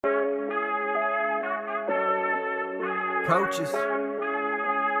Coaches.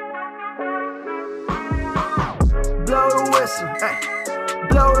 Blow the whistle, ay.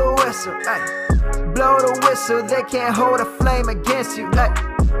 Blow the whistle, ay. Blow the whistle, they can't hold a flame against you, ay.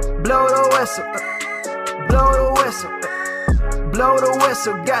 Blow the whistle, blow the whistle, blow the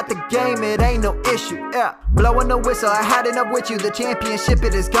whistle, got the game, it ain't no issue, yeah. Blowing the whistle, I had enough with you, the championship,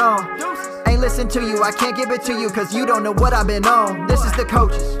 it is gone. Ain't listen to you, I can't give it to you, cause you don't know what I've been on. This is the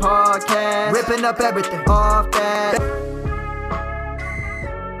Coaches Podcast, ripping up everything off that.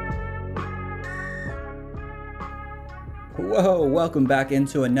 Whoa, welcome back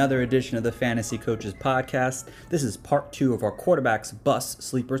into another edition of the Fantasy Coaches Podcast. This is part 2 of our quarterbacks, busts,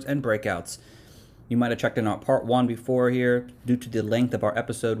 sleepers, and breakouts. You might have checked in on part 1 before here. Due to the length of our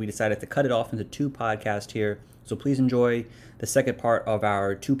episode, we decided to cut it off into 2 podcasts here. So please enjoy the second part of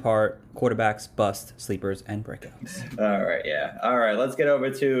our 2-part quarterbacks, busts, sleepers, and breakouts. All right, yeah. All right, let's get over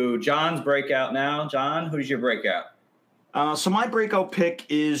to John's breakout now. John, who's your breakout? So my breakout pick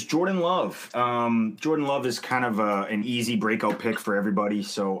is Jordan Love. Jordan Love is kind of an easy breakout pick for everybody.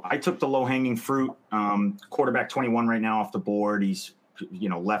 So I took the low-hanging fruit. Quarterback 21 right now off the board. He's,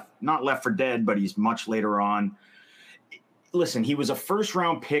 not left for dead, but he's much later on. Listen, he was a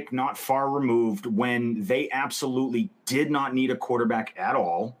first-round pick not far removed when they absolutely did not need a quarterback at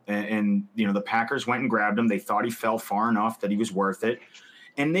all. And the Packers went and grabbed him. They thought he fell far enough that he was worth it.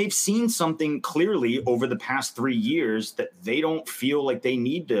 And they've seen something clearly over the past 3 years that they don't feel like they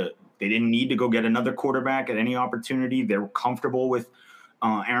didn't need to go get another quarterback at any opportunity. They're comfortable with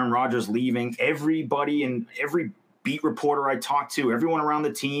Aaron Rodgers leaving. Everybody and every beat reporter I talk to, everyone around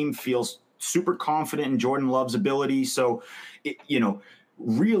the team feels super confident in Jordan Love's ability. So,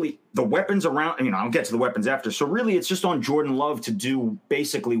 really the weapons around, I'll get to the weapons after. So really it's just on Jordan Love to do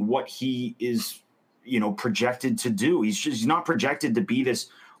basically what he is projected to do. He's not projected to be this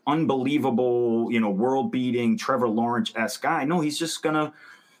unbelievable, world-beating Trevor Lawrence-esque guy. No, he's gonna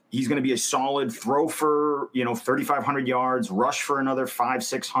be a solid throw for 3,500 yards, rush for another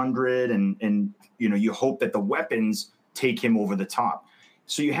 500-600, and you hope that the weapons take him over the top.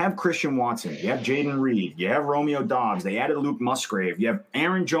 So you have Christian Watson, you have Jaden Reed, you have Romeo Doubs, they added Luke Musgrave, you have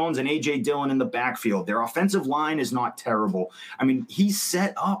Aaron Jones and A.J. Dillon in the backfield. Their offensive line is not terrible. I mean, he's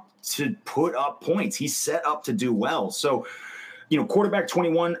set up to put up points. He's set up to do well. So, quarterback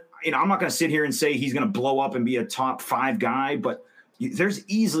 21, I'm not going to sit here and say he's going to blow up and be a top 5 guy, but there's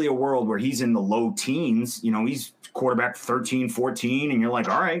easily a world where he's in the low teens. He's quarterback 13, 14, and you're like,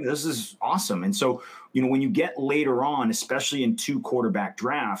 all right, this is awesome. And so, when you get later on, especially in 2 quarterback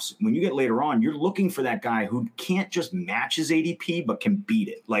drafts, when you get later on, you're looking for that guy who can't just match his ADP, but can beat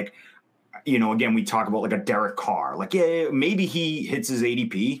it. Like, again, we talk about like a Derek Carr. Like, yeah, maybe he hits his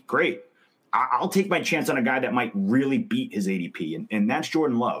ADP. Great. I'll take my chance on a guy that might really beat his ADP, and that's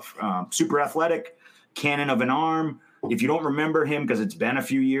Jordan Love. Super athletic, cannon of an arm. If you don't remember him, because it's been a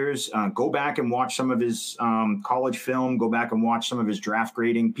few years, go back and watch some of his college film. Go back and watch some of his draft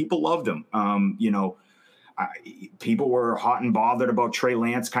grading. People loved him. People were hot and bothered about Trey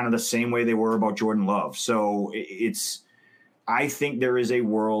Lance kind of the same way they were about Jordan Love. So I think there is a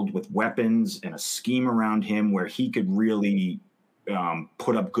world with weapons and a scheme around him where he could really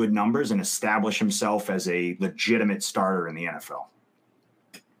put up good numbers and establish himself as a legitimate starter in the NFL.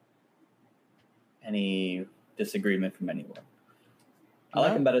 Any disagreement from anyone? I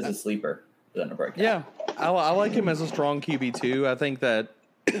like him better as a sleeper than a breakout. Yeah, I like him as a strong QB2. I think that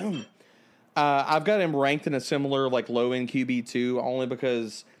I've got him ranked in a similar low-end QB2 only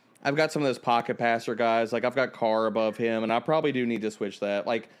because I've got some of those pocket passer guys. Like, I've got Carr above him, and I probably do need to switch that.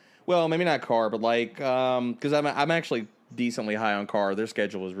 Maybe not Carr, but because I'm actually decently high on Carr. Their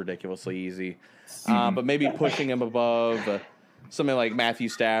schedule is ridiculously easy. But maybe pushing him above something like Matthew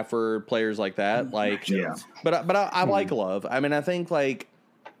Stafford, players like that. Yeah. But I like Love. I mean, I think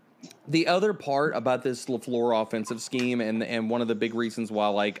the other part about this LaFleur offensive scheme, and one of the big reasons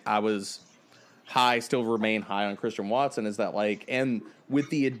why I was still remain high on Christian Watson is that and with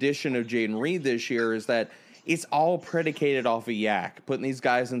the addition of Jaden Reed this year is that it's all predicated off of yak, putting these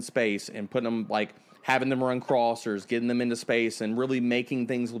guys in space and putting them having them run crossers, getting them into space, and really making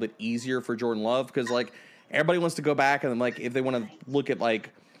things a little bit easier for Jordan Love because everybody wants to go back and if they want to look at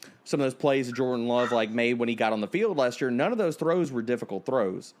some of those plays that Jordan Love made when he got on the field last year, none of those throws were difficult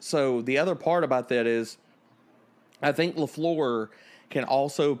throws. So the other part about that is I think LaFleur can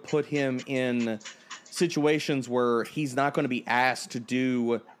also put him in situations where he's not going to be asked to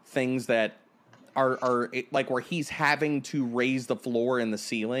do things that are where he's having to raise the floor and the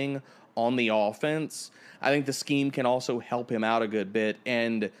ceiling on the offense. I think the scheme can also help him out a good bit.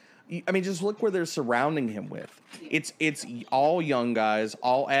 And just look where they're surrounding him with. It's all young guys,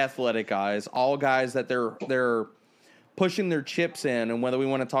 all athletic guys, all guys that they're pushing their chips in, and whether we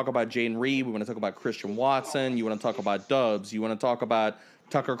want to talk about Jaden Reed, we want to talk about Christian Watson, you want to talk about Dubs, you want to talk about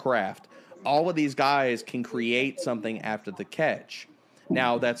Tucker Kraft, all of these guys can create something after the catch.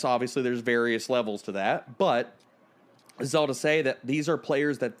 Now, that's obviously there's various levels to that, but is all to say that these are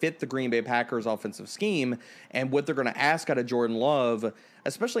players that fit the Green Bay Packers offensive scheme, and what they're going to ask out of Jordan Love,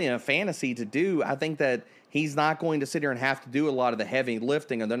 especially in a fantasy to do, I think that he's not going to sit here and have to do a lot of the heavy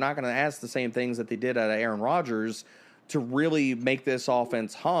lifting, and they're not going to ask the same things that they did out of Aaron Rodgers to really make this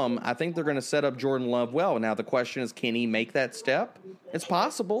offense hum. I think they're going to set up Jordan Love well. Now, the question is, can he make that step? It's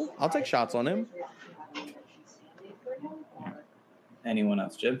possible. I'll take shots on him. Anyone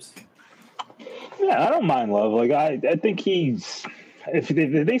else, Jibs? Yeah, I don't mind Love. Like I think he's if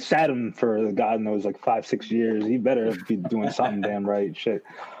they sat him for God knows like 5-6 years, he better be doing something damn right. Shit.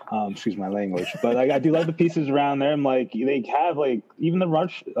 Excuse my language. But like I do love the pieces around there. I'm like they have like even the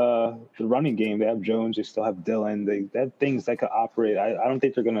running game, they have Jones, they still have Dylan, they have things that could operate. I don't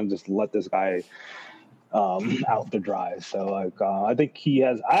think they're gonna just let this guy out to dry. So like I think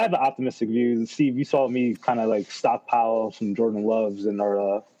I have an optimistic view. Steve, you saw me kind of like stockpile some Jordan Loves in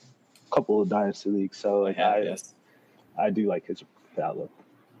our couple of dynasty leagues, so like I do like his outlook.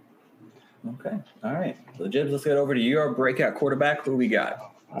 Okay, all right. So Jibs, let's get over to your breakout quarterback. Who we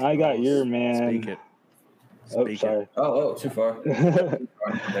got? I got your man. Speak it. Oh, sorry. Oh, too far.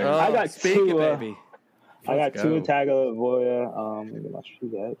 I got speak two. it, baby. I got Tua Tagovailoa. Maybe not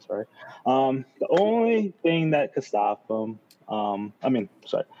shoot that. Sorry. The only thing that could stop him.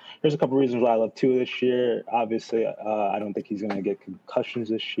 There's a couple reasons why I love Tua this year. Obviously, I don't think he's going to get concussions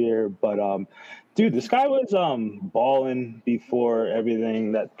this year. But, dude, this guy was balling before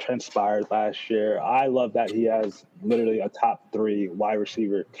everything that transpired last year. I love that he has literally a top 3 wide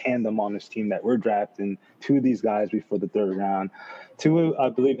receiver tandem on his team that we're drafting 2 of these guys before the 3rd round. Tua, I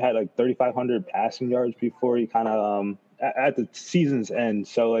believe, had like 3,500 passing yards before he kind of at the season's end.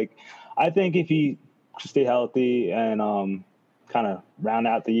 So, like, I think if he stay healthy and kind of round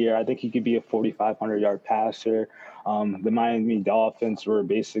out the year, I think he could be a 4,500-yard passer. The Miami Dolphins were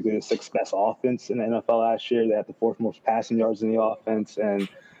basically the 6th best offense in the NFL last year. They had the 4th most passing yards in the offense, and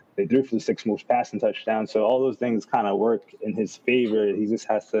they threw for the 6th most passing touchdowns. So all those things kind of work in his favor. He just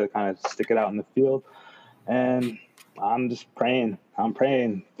has to kind of stick it out in the field. And I'm just praying. I'm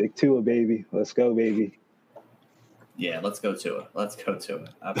praying. Big Tua, baby. Let's go, baby. Yeah, let's go to it. Of course.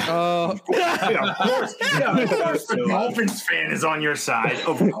 The Dolphins fan is on your side.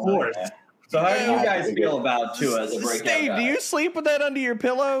 Of course. So how do you guys feel about Tua as a breakout Steve, guy? do you sleep with that under your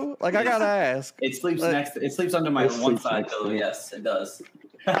pillow? Like, I gotta ask. It sleeps It sleeps under my one side pillow. Yes, it does.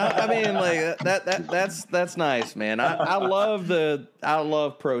 I mean, like that's nice, man. I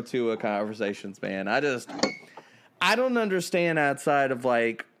love pro Tua conversations, man. I don't understand outside of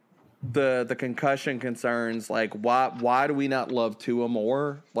like the concussion concerns. Like, why do we not love Tua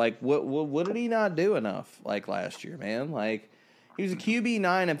more? Like, what did he not do enough like last year, man? Like, he was a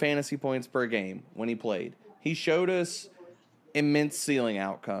QB9 in fantasy points per game when he played. He showed us immense ceiling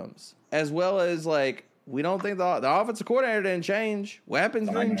outcomes, as well as like we don't think the offensive coordinator didn't change. Weapons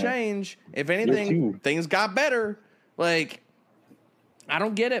didn't change. If anything, things got better. Like, I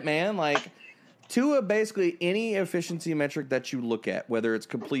don't get it, man. Like, Tua, basically any efficiency metric that you look at, whether it's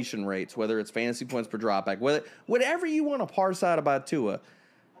completion rates, whether it's fantasy points per dropback, whatever you want to parse out about Tua,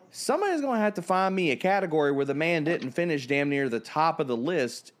 somebody's going to have to find me a category where the man didn't finish damn near the top of the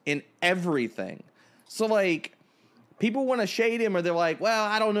list in everything. So, like, people want to shade him, or they're like, well,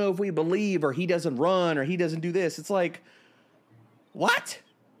 I don't know if we believe, or he doesn't run, or he doesn't do this. It's like, what?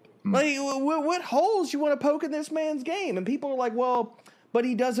 Like, what holes you want to poke in this man's game? And people are like, well, but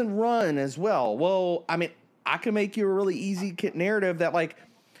he doesn't run as well. Well, I mean, I can make you a really easy narrative that, like,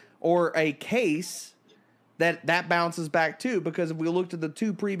 or a case that bounces back too, because if we looked at the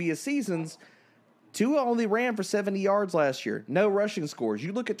 2 previous seasons, Tua only ran for 70 yards last year. No rushing scores.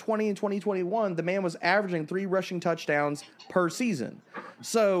 You look at 20 and 2021, the man was averaging 3 rushing touchdowns per season.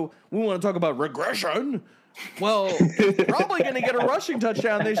 So we want to talk about regression. Well, probably going to get a rushing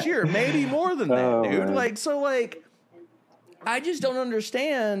touchdown this year, maybe more than that, dude. Man. Like, so, like, I just don't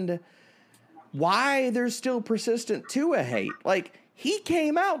understand why there's still persistent Tua hate. Like, he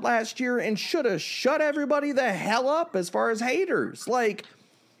came out last year and should have shut everybody the hell up as far as haters. Like,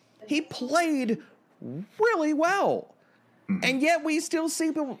 he played really well. And yet we still see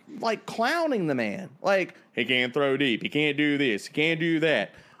people, like, clowning the man. Like, he can't throw deep. He can't do this. He can't do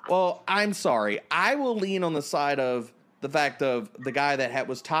that. Well, I'm sorry. I will lean on the side of the fact of the guy that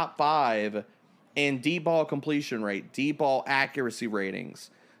was top 5 in deep ball completion rate, deep ball accuracy ratings.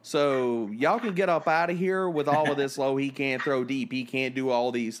 So y'all can get up out of here with all of this low, he can't throw deep, he can't do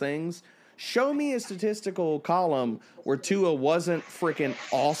all these things. show me a statistical column where Tua wasn't freaking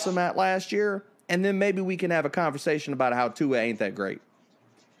awesome at last year, and then maybe we can have a conversation about how Tua ain't that great.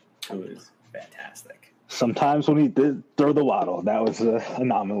 Tua is fantastic. Sometimes when he did throw the waddle, that was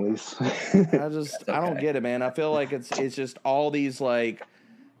anomalies. I don't get it, man. I feel like it's just all these like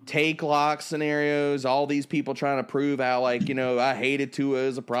take lock scenarios, all these people trying to prove how, like, you know, I hated Tua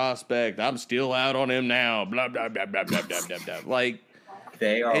as a prospect, I'm still out on him now, blah blah blah blah blah blah blah blah. Like,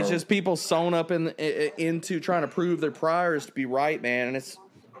 it's just people sewn up into trying to prove their priors to be right, man. And it's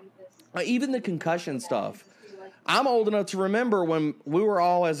even the concussion stuff. I'm old enough to remember when we were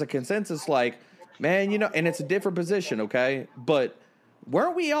all as a consensus like, man, you know, and it's a different position, okay, but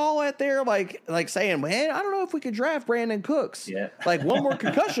weren't we all out there like saying, man, I don't know if we could draft Brandon Cooks. Yeah. Like, one more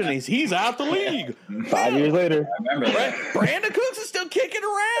concussion, he's out the league. 5 years later. I remember that. Brandon Cooks is still kicking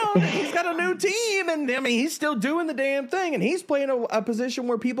around. He's got a new team, and I mean, he's still doing the damn thing, and he's playing a position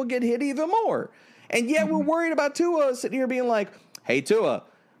where people get hit even more. And yet we're worried about Tua sitting here being like, hey, Tua,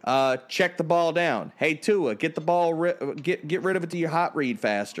 check the ball down. Hey, Tua, get the ball, get rid of it to your hot read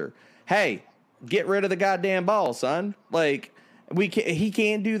faster. Hey, get rid of the goddamn ball, son. Like, he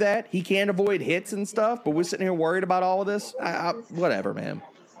can't do that. He can't avoid hits and stuff, but we're sitting here worried about all of this. Whatever, man.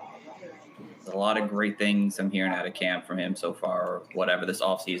 There's a lot of great things I'm hearing out of camp from him so far, or whatever this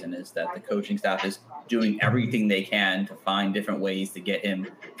offseason is, that the coaching staff is doing everything they can to find different ways to get him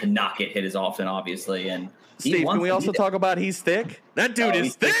to not get hit as often, obviously. And Steve, can we also talk about he's thick? That dude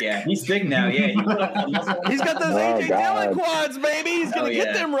is thick. Yeah, he's thick now. Yeah, he's got those AJ Dillon quads, baby. He's gonna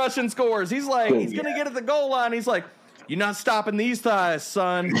get them rushing scores. He's like, he's gonna get at the goal line. He's like, you're not stopping these thighs,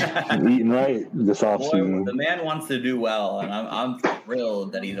 son. Eating right this offseason. The man wants to do well, and I'm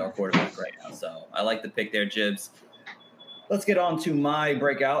thrilled that he's our quarterback right now. So I like the pick there, Jibs. Let's get on to my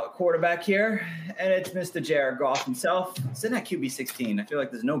breakout quarterback here, and it's Mr. Jared Goff himself. Sitting at QB 16. I feel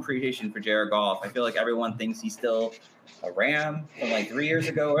like there's no appreciation for Jared Goff. I feel like everyone thinks he's still a Ram from like 3 years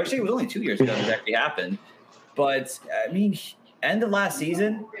ago. Actually, it was only 2 years ago this actually happened. But, I mean, end of last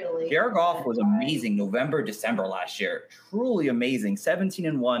season, Jared Goff was amazing November, December last year. Truly amazing.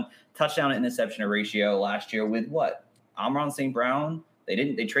 17-1 touchdown to interception ratio last year with what? Amon St. Brown.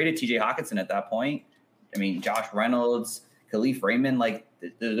 They traded TJ Hawkinson at that point. I mean, Josh Reynolds, Khalif Raymond, like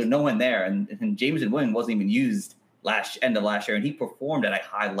there's no one there. And Jameson Williams wasn't even used end of last year, and he performed at a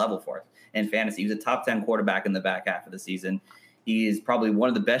high level for us in fantasy. He was a top 10 quarterback in the back half of the season. He is probably one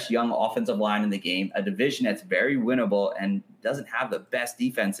of the best young offensive line in the game, a division that's very winnable and doesn't have the best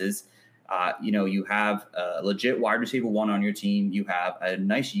defenses. You have a legit wide receiver one on your team. You have a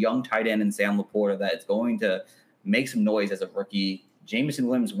nice young tight end in Sam Laporta that's going to make some noise as a rookie. Jameson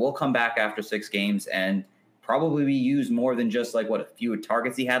Williams will come back after 6 games and probably be used more than just like a few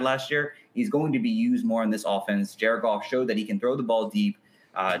targets he had last year. He's going to be used more in this offense. Jared Goff showed that he can throw the ball deep.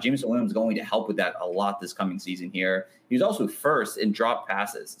 Jameson Williams is going to help with that a lot this coming season here. He was also first in drop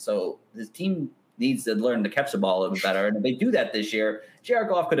passes. So his team needs to learn to catch the ball a little better. And if they do that this year, Jared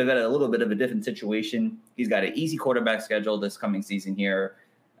Goff could have had a little bit of a different situation. He's got an easy quarterback schedule this coming season here.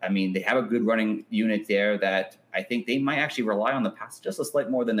 I mean, they have a good running unit there that I think they might actually rely on the pass just a slight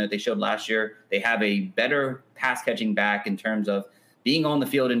more than they showed last year. They have a better pass catching back in terms of being on the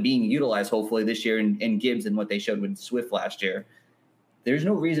field and being utilized hopefully this year in Gibbs and what they showed with Swift last year. There's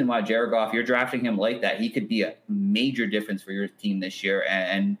no reason why Jared Goff, you're drafting him like that. He could be a major difference for your team this year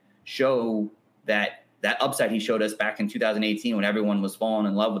and show that upside he showed us back in 2018 when everyone was falling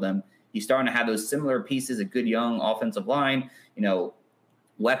in love with him. He's starting to have those similar pieces, a good young offensive line,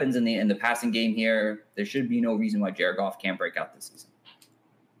 weapons in the passing game here. There should be no reason why Jared Goff can't break out this season.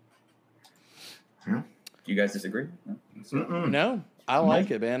 Yeah. Do you guys disagree? No, I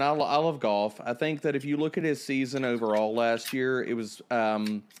like it, man. I love Goff. I think that if you look at his season overall last year, it was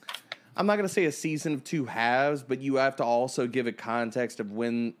I'm not going to say a season of two halves, but you have to also give it context of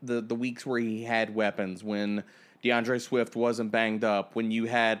when the weeks where he had weapons, when DeAndre Swift wasn't banged up, when you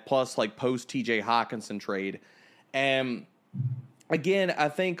had plus like post TJ Hawkinson trade. And again, I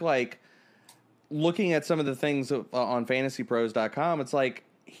think like looking at some of the things on fantasypros.com, it's like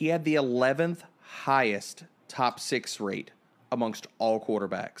he had the 11th highest top 6 rate amongst all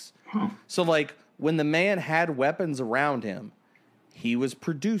quarterbacks. So like when the man had weapons around him, he was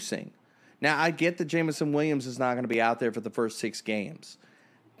producing. Now I get that Jameson Williams is not going to be out there for the first 6 games,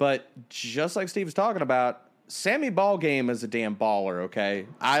 but just like Steve was talking about, Sammy Ballgame is a damn baller, okay?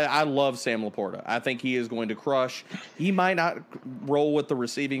 I love Sam Laporta. I think he is going to crush. He might not roll with the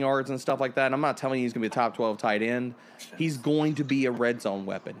receiving yards and stuff like that. I'm not telling you he's going to be a top 12 tight end. He's going to be a red zone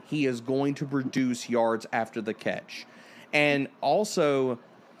weapon. He is going to produce yards after the catch. And also,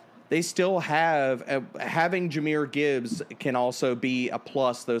 they still have having Jahmyr Gibbs can also be a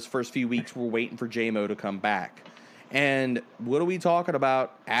plus those first few weeks we're waiting for J-Mo to come back. And what are we talking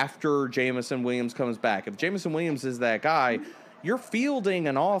about after Jamison Williams comes back? If Jamison Williams is that guy, you're fielding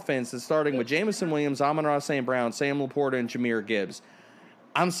an offense that's starting with Jamison Williams, Amon-Ra St. Brown, Sam Laporta, and Jahmyr Gibbs.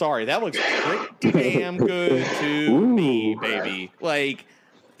 I'm sorry, that looks pretty damn good to me, baby. Like,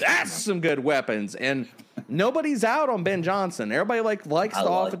 that's some good weapons. And nobody's out on Ben Johnson. Everybody likes the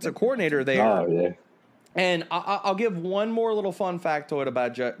offensive coordinator there. Oh, yeah. And I'll give one more little fun factoid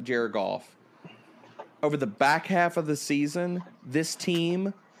about Jared Goff. Over the back half of the season, this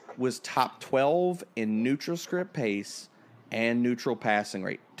team was top 12 in neutral script pace and neutral passing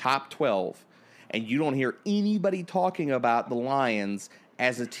rate. Top 12. And you don't hear anybody talking about the Lions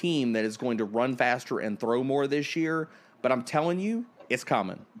as a team that is going to run faster and throw more this year. But I'm telling you, it's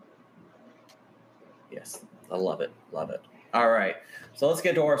coming. Yes, I love it. Love it. All right. So let's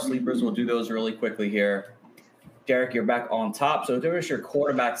get to our sleepers. We'll do those really quickly here. Derek, you're back on top. So there is your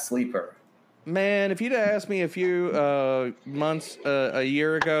quarterback sleeper. Man, if you'd asked me a few months, a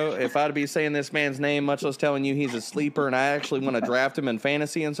year ago, if I'd be saying this man's name, much less telling you he's a sleeper, and I actually want to draft him in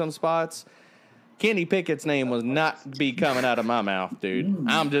fantasy in some spots, Kenny Pickett's name was not be coming out of my mouth, dude.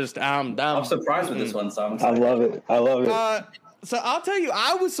 I'm surprised with this one, so I love it. So I'll tell you,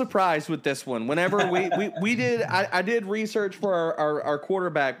 I was surprised with this one. Whenever we did, I did research for our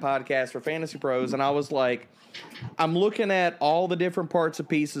quarterback podcast for Fantasy Pros, and I was like, I'm looking at all the different parts and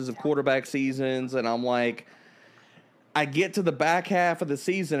pieces of quarterback seasons, and I'm like, I get to the back half of the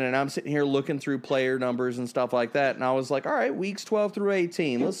season, and I'm sitting here looking through player numbers and stuff like that, and I was like, all right, weeks 12 through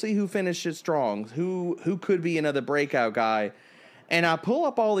 18, let's see who finishes strong, who could be another breakout guy. And I pull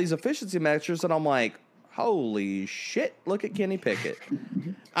up all these efficiency measures, and I'm like, holy shit, look at Kenny Pickett.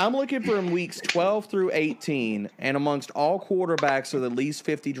 I'm looking for him weeks 12 through 18, and amongst all quarterbacks with at least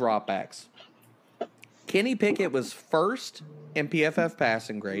 50 dropbacks. Kenny Pickett was first in PFF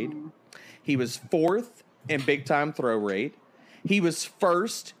passing grade. He was fourth in big-time throw rate. He was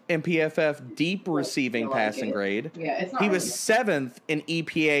first in PFF deep receiving passing grade. He was seventh in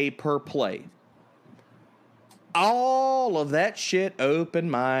EPA per play. All of that shit opened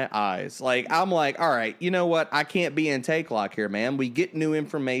my eyes. I'm like, all right, you know what? I can't be in take lock here, man. We get new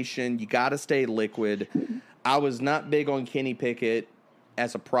information. You got to stay liquid. I was not big on Kenny Pickett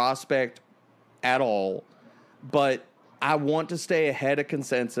as a prospect at all, but I want to stay ahead of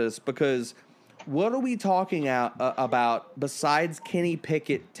consensus because what are we talking about besides Kenny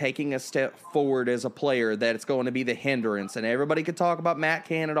Pickett taking a step forward as a player that it's going to be the hindrance? And everybody can talk about Matt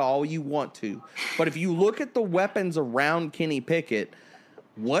Canada all you want to, but if you look at the weapons around Kenny Pickett,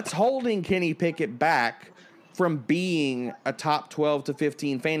 what's holding Kenny Pickett back from being a top 12 to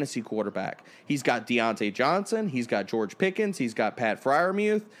 15 fantasy quarterback? He's got Deontay Johnson, he's got George Pickens, he's got Pat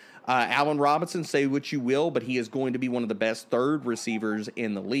Freiermuth, Allen Robinson, say what you will, but he is going to be one of the best third receivers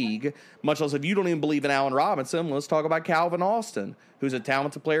in the league. Much less if you don't even believe in Allen Robinson, let's talk about Calvin Austin, who's a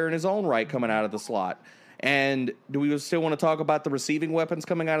talented player in his own right coming out of the slot. And do we still want to talk about the receiving weapons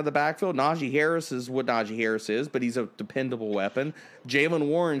coming out of the backfield? Najee Harris is what Najee Harris is, but he's a dependable weapon. Jaylen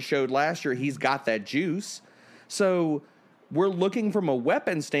Warren showed last year he's got that juice. So we're looking from a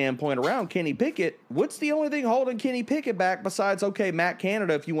weapon standpoint around Kenny Pickett. What's the only thing holding Kenny Pickett back besides, okay, Matt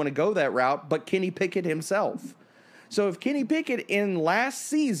Canada, if you want to go that route, but Kenny Pickett himself? So if Kenny Pickett in last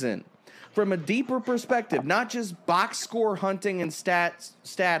season, from a deeper perspective, not just box score hunting and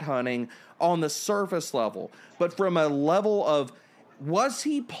stat hunting on the surface level, but from a level of, was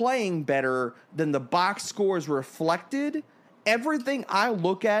he playing better than the box scores reflected? Everything I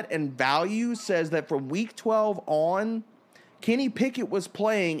look at and value says that from week 12 on, Kenny Pickett was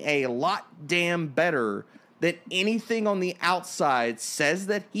playing a lot damn better than anything on the outside says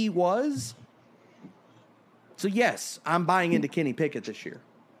that he was. So, yes, I'm buying into Kenny Pickett this year.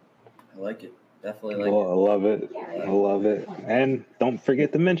 I like it. Definitely like it. I love it. I love it. And don't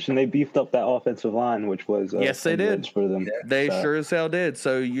forget to mention they beefed up that offensive line, which was yes, they did for them. They sure as hell did.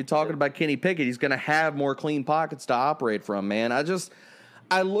 So you're talking about Kenny Pickett. He's going to have more clean pockets to operate from, man.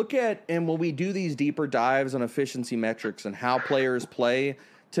 I look at, and when we do these deeper dives on efficiency metrics and how players play,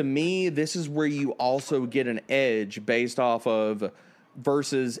 to me, this is where you also get an edge based off of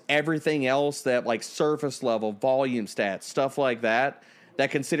versus everything else that like surface level, volume stats, stuff like that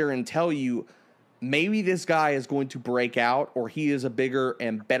consider and tell you maybe this guy is going to break out or he is a bigger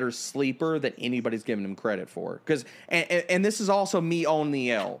and better sleeper than anybody's giving him credit for. Because and this is also me on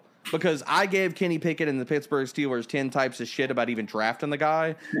the L. Because I gave Kenny Pickett and the Pittsburgh Steelers 10 types of shit about even drafting the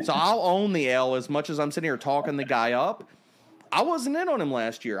guy. So I'll own the L as much as I'm sitting here talking the guy up. I wasn't in on him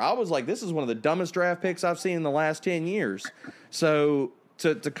last year. I was like, this is one of the dumbest draft picks I've seen in the last 10 years. So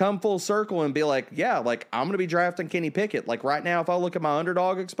to come full circle and be like, yeah, like I'm going to be drafting Kenny Pickett. Like right now, if I look at my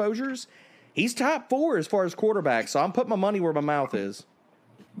underdog exposures, he's top 4 as far as quarterback. So I'm putting my money where my mouth is.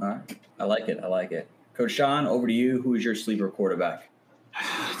 All right. I like it. Coach Sean, over to you. Who is your sleeper quarterback?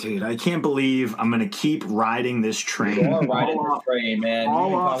 Dude, I can't believe I'm going to keep riding this train. You are riding this train, man.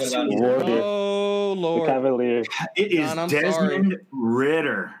 Oh, Lord. The Cavalier. It is John, Desmond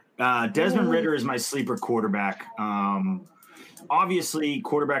Ridder. Desmond Ridder is my sleeper quarterback. Obviously,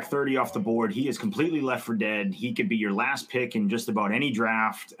 quarterback 30 off the board. He is completely left for dead. He could be your last pick in just about any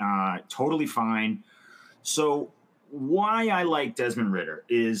draft. Totally fine. So why I like Desmond Ridder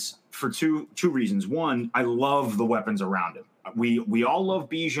is for two reasons. One, I love the weapons around him. We all love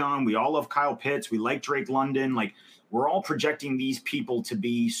Bijan. We all love Kyle Pitts. We like Drake London. Like, we're all projecting these people to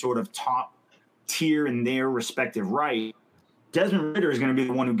be sort of top tier in their respective right. Desmond Ridder is going to be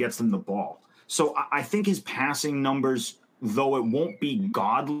the one who gets them the ball. So I think his passing numbers, though it won't be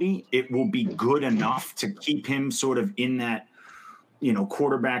godly, it will be good enough to keep him sort of in that,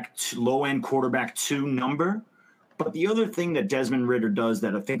 low-end quarterback 2 number. But the other thing that Desmond Ridder does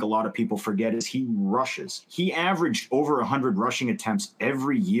that I think a lot of people forget is he rushes. He averaged over 100 rushing attempts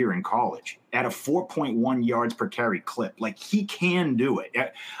every year in college at a 4.1 yards per carry clip. Like, he can do it.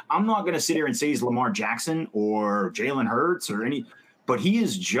 I'm not going to sit here and say he's Lamar Jackson or Jalen Hurts but he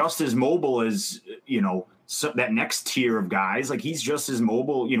is just as mobile as, that next tier of guys. Like, he's just as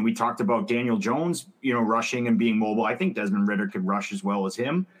mobile. We talked about Daniel Jones, rushing and being mobile. I think Desmond Ridder could rush as well as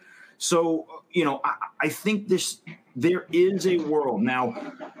him. So, I think there is a world.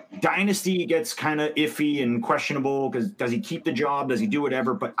 Now, Dynasty gets kind of iffy and questionable because does he keep the job? Does he do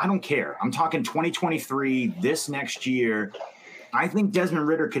whatever? But I don't care. I'm talking 2023, this next year. I think Desmond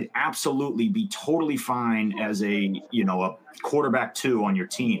Ridder could absolutely be totally fine as a quarterback 2 on your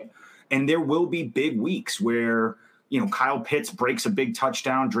team. And there will be big weeks where, Kyle Pitts breaks a big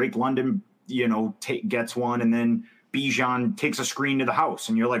touchdown, Drake London, gets one, and then Bijan takes a screen to the house,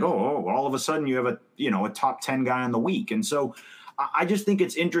 and you're like, oh, all of a sudden you have a top 10 guy in the week. And so I just think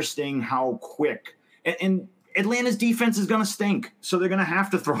it's interesting how quick and Atlanta's defense is going to stink. So they're going to have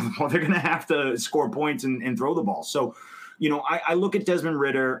to throw the ball. They're going to have to score points and throw the ball. So, I look at Desmond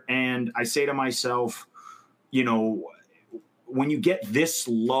Ridder and I say to myself, when you get this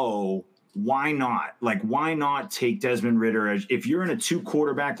low, why not? Like, why not take Desmond Ridder if you're in a 2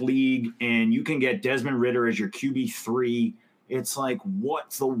 quarterback league and you can get Desmond Ridder as your QB3? It's like,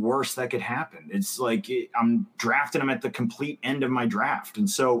 what's the worst that could happen? It's like I'm drafting him at the complete end of my draft. And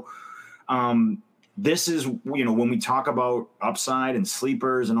so this is, when we talk about upside and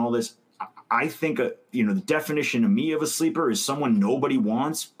sleepers and all this, I think, the definition to me of a sleeper is someone nobody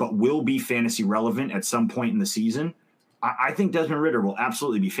wants but will be fantasy relevant at some point in the season. I think Desmond Ridder will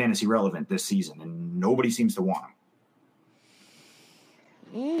absolutely be fantasy relevant this season, and nobody seems to want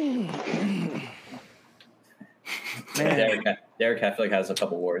him. Derek, I feel like has a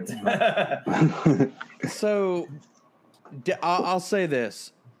couple words. So I'll say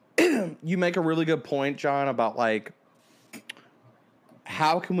this. You make a really good point, John, about like,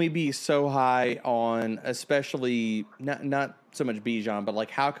 how can we be so high on, especially not so much Bijan, but like,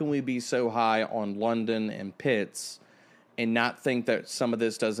 how can we be so high on London and Pitts and not think that some of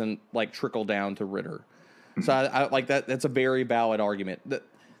this doesn't like trickle down to Ridder? So I like that. That's a very valid argument.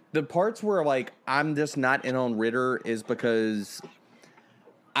 The parts where like I'm just not in on Ridder is because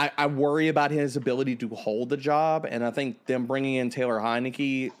I worry about his ability to hold the job, and I think them bringing in Taylor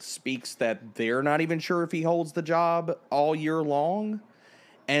Heineke speaks that they're not even sure if he holds the job all year long,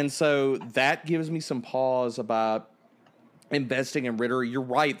 and so that gives me some pause about investing in Ridder. You're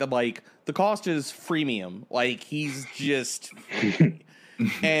right that like the cost is freemium. Like, he's just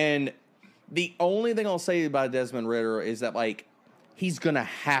and the only thing I'll say about Desmond Ridder is that like he's gonna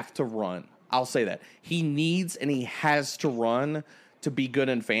have to run. I'll say that. He needs and he has to run to be good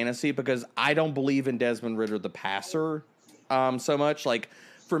in fantasy, because I don't believe in Desmond Ridder the passer so much. Like,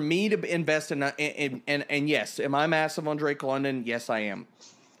 for me to invest in and yes, am I massive on Drake London? Yes, I am.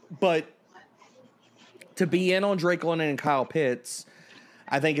 But to be in on Drake London and Kyle Pitts,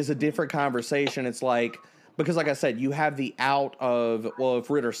 I think is a different conversation. It's like, because like I said, you have the out of, well, if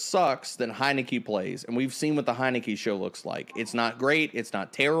Ridder sucks, then Heineke plays. And we've seen what the Heineke show looks like. It's not great. It's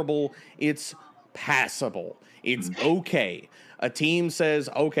not terrible. It's passable. It's okay. A team says,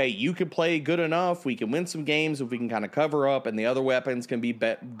 okay, you can play good enough. We can win some games if we can kind of cover up, and the other weapons can be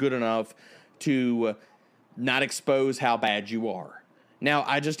good enough to not expose how bad you are. Now,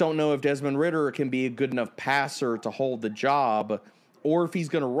 I just don't know if Desmond Ridder can be a good enough passer to hold the job, or if he's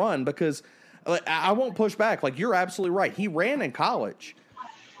going to run, because I won't push back. Like, you're absolutely right. He ran in college.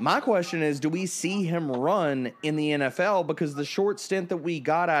 My question is, do we see him run in the NFL? Because the short stint that we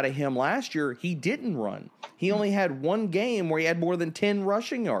got out of him last year, he didn't run. He only had one game where he had more than 10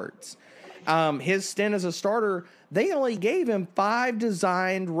 rushing yards. His stint as a starter, they only gave him 5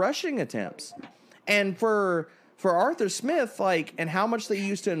 designed rushing attempts. And for Arthur Smith, like, and how much they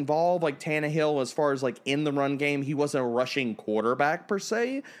used to involve, like, Tannehill as far as, like, in the run game, he wasn't a rushing quarterback per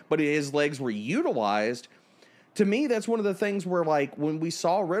se, but his legs were utilized. To me, that's one of the things where, like, when we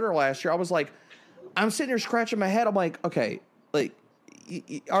saw Ritter last year, I was like, I'm sitting here scratching my head. I'm like, okay, like,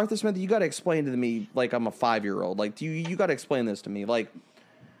 Arthur Smith, you got to explain to me, like, I'm a 5-year-old. Like, you got to explain this to me. Like,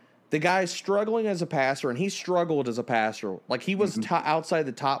 the guy's struggling as a passer, and he struggled as a passer. Like, he was outside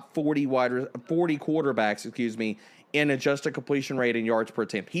the top 40 quarterbacks, in adjusted completion rate and yards per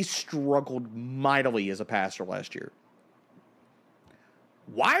attempt. He struggled mightily as a passer last year.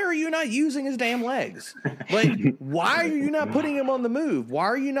 Why are you not using his damn legs? Like, why are you not putting him on the move? Why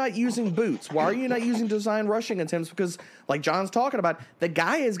are you not using boots? Why are you not using design rushing attempts? Because, like John's talking about, the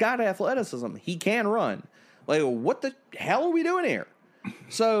guy has got athleticism. He can run. Like, what the hell are we doing here?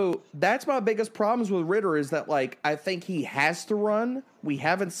 So that's my biggest problems with Ritter is that, like, I think he has to run. We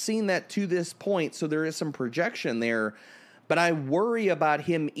haven't seen that to this point, so there is some projection there. But I worry about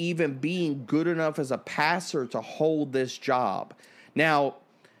him even being good enough as a passer to hold this job. Now,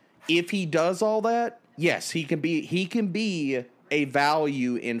 if he does all that, yes, he can be a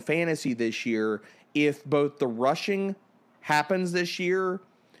value in fantasy this year if both the rushing happens this year,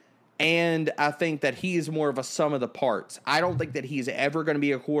 and I think that he is more of a sum of the parts. I don't think that he's ever going to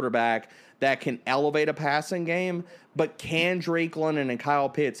be a quarterback that can elevate a passing game, but can Drake London and Kyle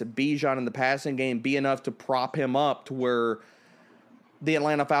Pitts and Bijan in the passing game be enough to prop him up to where the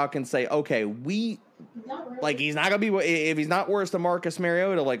Atlanta Falcons say, okay, like, he's not going to be, if he's not worse than Marcus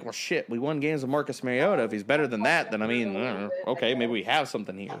Mariota, like, well, shit, we won games with Marcus Mariota. If he's better than that, then, I mean, okay, maybe we have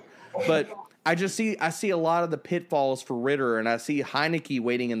something here. But I see a lot of the pitfalls for Ritter, and I see Heineke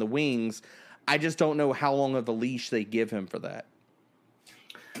waiting in the wings. I just don't know how long of a leash they give him for that.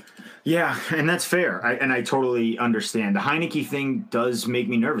 Yeah, and that's fair. I totally understand. The Heineke thing does make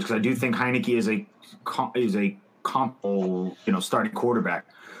me nervous because I do think Heineke is a comparable, starting quarterback.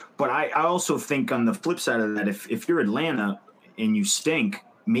 But I also think on the flip side of that, if you're Atlanta and you stink,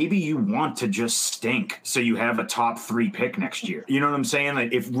 maybe you want to just stink so you have a top 3 pick next year. You know what I'm saying?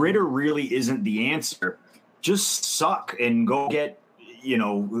 Like, if Ritter really isn't the answer, just suck and go get,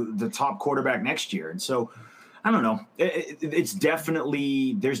 the top quarterback next year. And so, I don't know. There's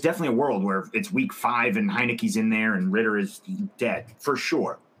definitely a world where it's week 5 and Heineke's in there and Ritter is dead for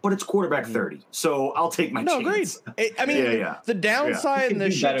sure. But it's quarterback 30, so I'll take my chance. Agreed. I mean, the downside and the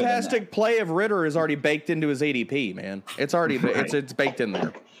shitastic play of Ritter is already baked into his ADP, man. It's already it's baked in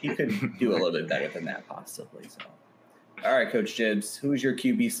there. He could do a little bit better than that, possibly. So, all right, Coach Jibbs, who's your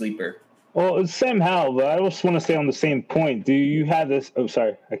QB sleeper? Well, it's Sam Howell, but I just want to stay on the same point. Do you have this? Oh,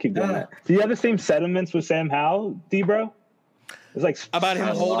 sorry, I keep doing that. Do you have the same sentiments with Sam Howell, D-Bro? It's like about him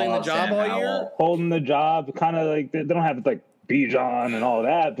holding the job all year, holding the job, kind of like they don't have like Bijan and all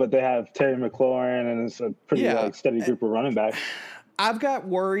that, but they have Terry McLaurin, and it's a pretty steady group of running backs. I've got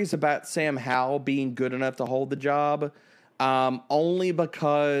worries about Sam Howell being good enough to hold the job, only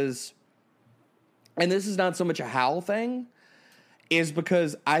because, and this is not so much a Howell thing, is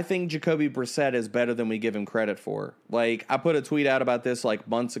because I think Jacoby Brissett is better than we give him credit for. Like, I put a tweet out about this like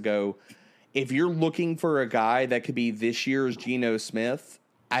months ago. If you're looking for a guy that could be this year's Geno Smith,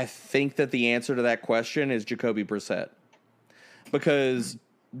 I think that the answer to that question is Jacoby Brissett. Because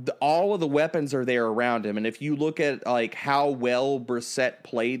all of the weapons are there around him. And if you look at like how well Brissett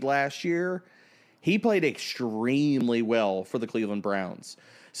played last year, he played extremely well for the Cleveland Browns.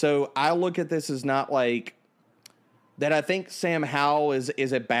 So I look at this as not like that. I think Sam Howell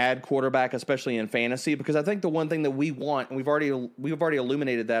is a bad quarterback, especially in fantasy, because I think the one thing that we want, and we've already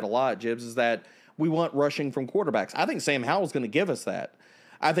illuminated that a lot, Jibbs, is that we want rushing from quarterbacks. I think Sam Howell is going to give us that.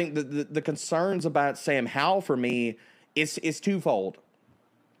 I think the concerns about Sam Howell for me, it's twofold.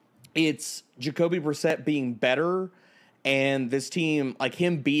 It's Jacoby Brissett being better, and this team, like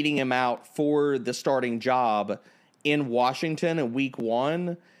him beating him out for the starting job in Washington in week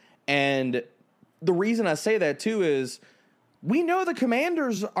 1. And the reason I say that too is we know the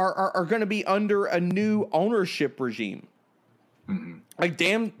Commanders are going to be under a new ownership regime. Mm-hmm. Like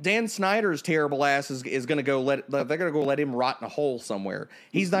Dan Snyder's terrible ass is going to they're going to go let him rot in a hole somewhere.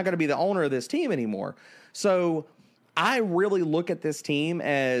 He's not going to be the owner of this team anymore. So I really look at this team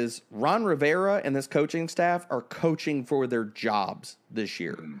as Ron Rivera and this coaching staff are coaching for their jobs this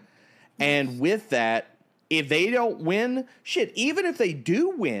year. And with that, if they don't win, even if they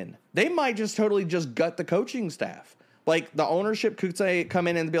do win, they might just totally just gut the coaching staff. Like, the ownership could come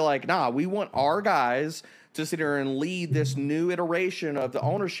in and be like, nah, we want our guys to sit here and lead this new iteration of the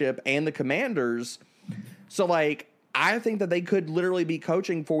ownership and the Commanders. So, like, I think that they could literally be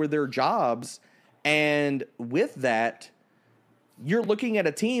coaching for their jobs. And with that, you're looking at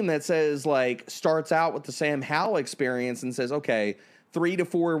a team that says, like, starts out with the Sam Howell experience and says, okay, 3 to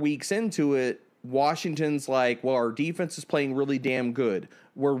 4 weeks into it, Washington's like, well, our defense is playing really damn good.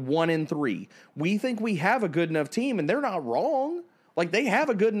 We're 1-3. We think we have a good enough team, and they're not wrong. Like, they have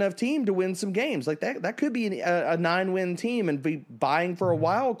a good enough team to win some games. Like, that could be a 9-win team and be vying for a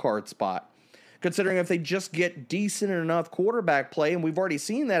wild card spot, considering if they just get decent enough quarterback play, and we've already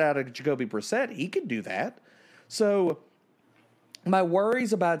seen that out of Jacoby Brissett. He could do that. So my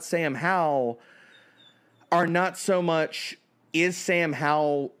worries about Sam Howell are not so much, is Sam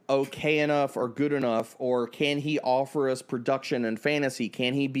Howell okay enough or good enough, or can he offer us production and fantasy?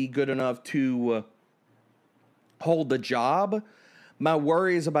 Can he be good enough to hold the job? My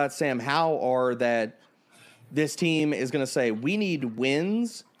worries about Sam Howell are that this team is going to say, we need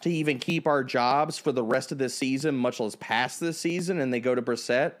wins to even keep our jobs for the rest of this season, much less past this season, and they go to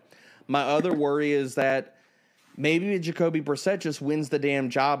Brissett. My other worry is that maybe Jacoby Brissett just wins the damn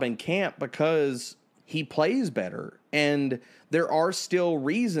job in camp because he plays better. And there are still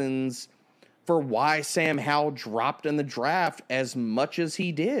reasons for why Sam Howell dropped in the draft as much as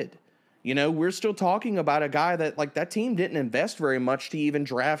he did. You know, we're still talking about a guy that, like, that team didn't invest very much to even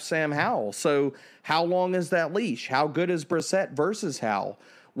draft Sam Howell. So how long is that leash? How good is Brissett versus Howell?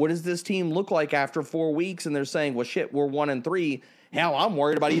 What does this team look like after 4 weeks? And they're saying, well, shit, we're 1-3. Hell, I'm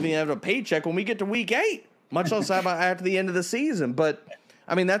worried about even having a paycheck when we get to week 8, much less after the end of the season. But,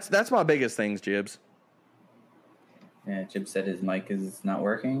 I mean, that's my biggest things, Jibs. Yeah, Jib said his mic is not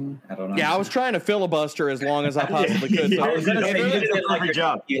working. I don't know. Yeah, I was trying to filibuster as long as I possibly could. So I was going to say, you did a perfect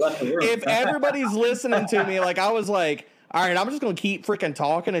job. If everybody's listening to me, like, I was like, all right, I'm just going to keep freaking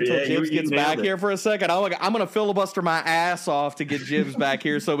talking until Jibs gets back here for a second. I'm going to filibuster my ass off to get Jibs back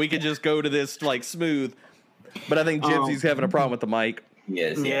here so we can just go to this, like, smooth. But I think Jibsy's having a problem with the mic.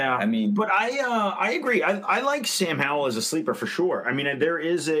 Yes, yeah. I mean, but I agree. I like Sam Howell as a sleeper for sure. I mean, there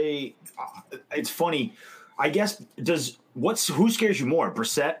is it's funny. I guess who scares you more,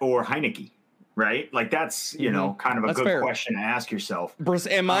 Brissett or Heineke? Right? Like, that's, you know, kind of a good question to ask yourself.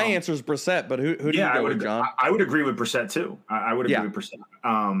 And my answer is Brissett, but who do you go with, John? I would agree with Brissett too. I would agree with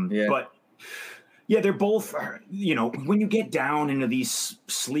Brissett. But yeah, they're both, you know, when you get down into these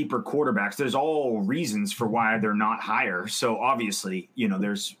sleeper quarterbacks, there's all reasons for why they're not higher. So obviously, you know,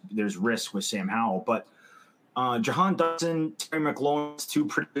 there's risk with Sam Howell, but Jahan Dotson, Terry McLaurin's two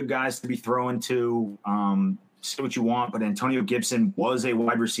pretty good guys to be throwing to. Say what you want, but Antonio Gibson was a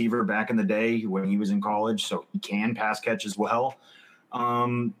wide receiver back in the day when he was in college, so he can pass catch as well.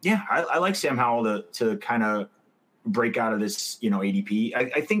 I like Sam Howell to kind of break out of this, you know, ADP.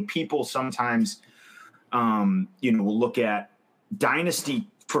 I think people sometimes, you know, will look at dynasty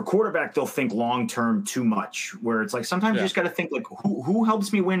for quarterback. They'll think long-term too much, where it's like, sometimes you just got to think, like, who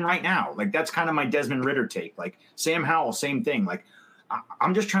helps me win right now? Like, that's kind of my Desmond Ridder take. Like, Sam Howell, same thing. Like,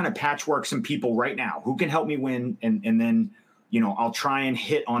 I'm just trying to patchwork some people right now who can help me win. And then, you know, I'll try and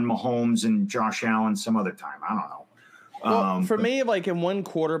hit on Mahomes and Josh Allen some other time. I don't know. Well, for me, like, in one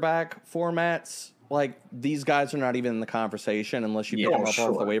quarterback formats, like, these guys are not even in the conversation unless you pick them up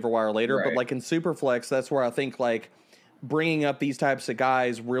off the waiver wire later. Right. But, like, in Superflex, that's where I think, like, bringing up these types of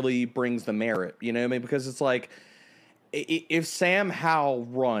guys really brings the merit. You know what I mean? Because it's like, if Sam Howell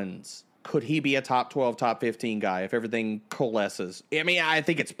runs, could he be a top 12, top 15 guy if everything coalesces? I mean, I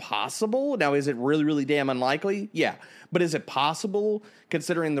think it's possible. Now, is it really, really damn unlikely? Yeah. But is it possible,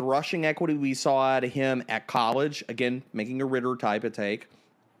 considering the rushing equity we saw out of him at college, again, making a Ridder type of take,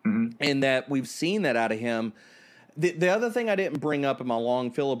 and that we've seen that out of him? The other thing I didn't bring up in my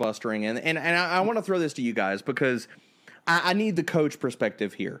long filibustering, and I want to throw this to you guys because I need the coach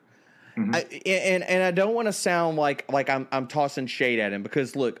perspective here. And I don't want to sound like I'm tossing shade at him,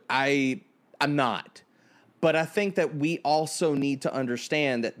 because look, I'm not, but I think that we also need to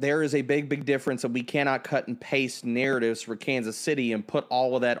understand that there is a big difference, and we cannot cut and paste narratives for Kansas City and put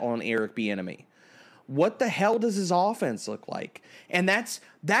all of that on Eric Bieniemy. What the hell does his offense look like? And that's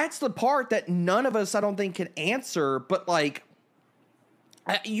the part that none of us, I don't think, can answer. But, like,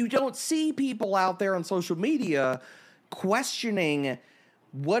 you don't see people out there on social media questioning,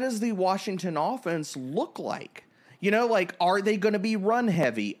 what does the Washington offense look like? You know, like, are they going to be run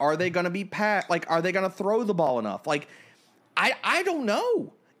heavy? Are they going to be are they going to throw the ball enough? Like, I don't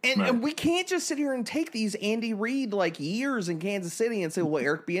know. And we can't just sit here and take these Andy Reid, like, years in Kansas City and say, well,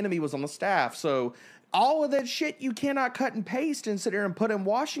 Eric Bieniemy was on the staff, so all of that shit you cannot cut and paste and sit here and put in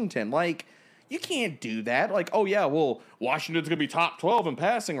Washington. Like, You can't do that. Like, oh, yeah, well, Washington's going to be top 12 in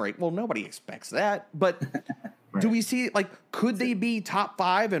passing rate. Well, nobody expects that. But do we see, like, could they be top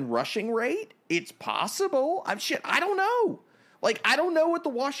 5 in rushing rate? It's possible. I don't know. Like, I don't know what the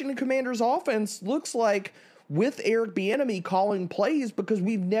Washington Commanders offense looks like with Eric Bieniemy calling plays because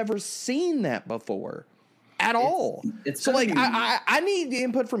we've never seen that before at all. So, like, I need the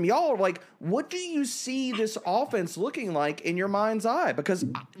input from y'all. Like, what do you see this offense looking like in your mind's eye? Because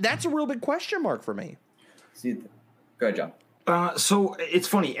that's a real big question mark for me. Go ahead, John. So it's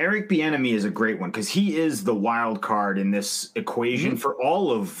funny. Eric Bieniemy is a great one because he is the wild card in this equation for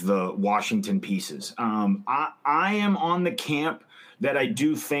all of the Washington pieces. I am on the camp that I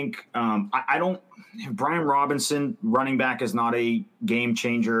do think I don't. Brian Robinson, running back, is not a game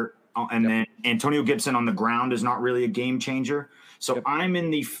changer, and then Antonio Gibson on the ground is not really a game changer. So I'm in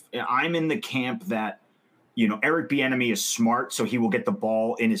the camp that, you know, Eric Bieniemy is smart, so he will get the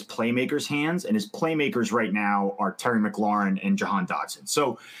ball in his playmakers' hands, and his playmakers right now are Terry McLaurin and Jahan Dotson.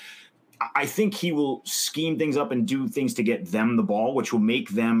 So I think he will scheme things up and do things to get them the ball, which will make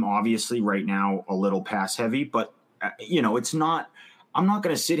them obviously right now a little pass heavy. But, you know, it's not – I'm not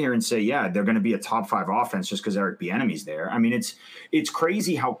going to sit here and say, yeah, they're going to be a top 5 offense just because Eric Bieniemy's there. I mean, it's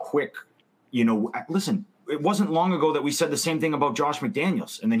crazy how quick, you know, listen – it wasn't long ago that we said the same thing about Josh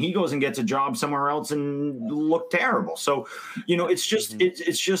McDaniels, and then he goes and gets a job somewhere else and looked terrible. So, you know, it's just,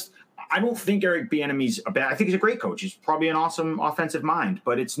 it's just, I don't think Eric Bieniemy's a bad, I think he's a great coach. He's probably an awesome offensive mind,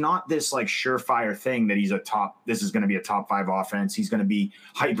 but it's not this like surefire thing that he's this is going to be a top 5 offense. He's going to be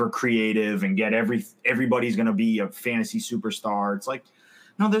hyper creative and get everybody's going to be a fantasy superstar. It's like,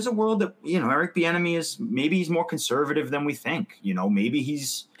 no, there's a world that, you know, Eric Bieniemy maybe he's more conservative than we think. You know, maybe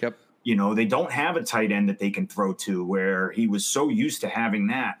he's, you know, they don't have a tight end that they can throw to where he was so used to having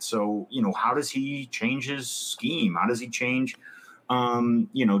that. So, you know, how does he change his scheme? How does he change,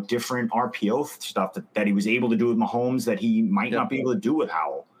 you know, different RPO stuff that he was able to do with Mahomes that he might not be able to do with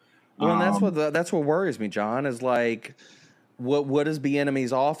Howell? Well, and that's what worries me, John, is like, what does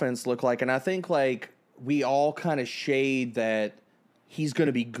Bieniemy's offense look like? And I think like we all kind of shade that he's going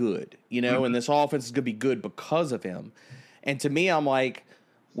to be good, you know, and this offense is going to be good because of him. And to me, I'm like,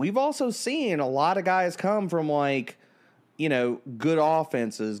 we've also seen a lot of guys come from, like, you know, good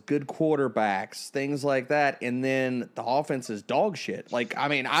offenses, good quarterbacks, things like that, and then the offense is dog shit. Like, I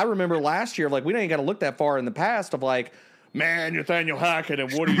mean, I remember last year, like, we don't even got to look that far in the past of, like, man, Nathaniel Hackett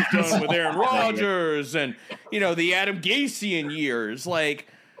and what he's done with Aaron Rodgers and, you know, the Adam Gasian years. Like,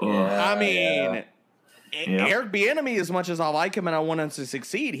 I mean, Eric Bieniemy, as much as I like him and I want him to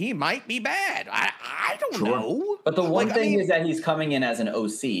succeed, he might be bad. I don't know. But the one thing is that he's coming in as an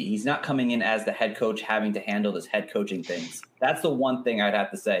OC. He's not coming in as the head coach having to handle his head coaching things. That's the one thing I'd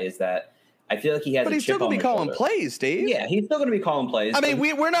have to say is that I feel like he has. But he's still going to be calling plays, Steve. Yeah, he's still going to be calling plays. I mean,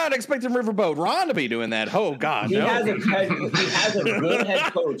 we're not expecting Riverboat Ron to be doing that. Oh God, he has a good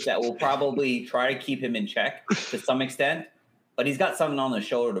head coach that will probably try to keep him in check to some extent. But he's got something on the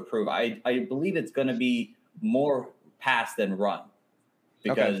shoulder to prove. I believe it's going to be more pass than run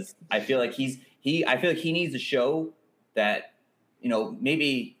because I feel like he needs to show that, you know,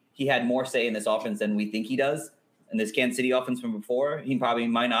 maybe he had more say in this offense than we think he does in this Kansas City offense from before. He probably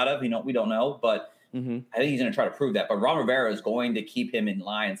might not have, you know, we don't know, but I think he's going to try to prove that. But Ron Rivera is going to keep him in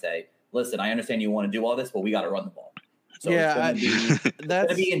line and say, listen, I understand you want to do all this, but we got to run the ball. So yeah, it's going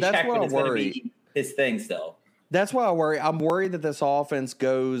to be in check, but it's going to worry. be his thing still. That's why I worry. I'm worried that this offense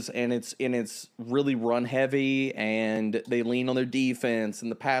goes and it's really run heavy and they lean on their defense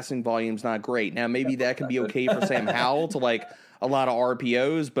and the passing volume's not great. Now maybe that can be okay for Sam Howell to like a lot of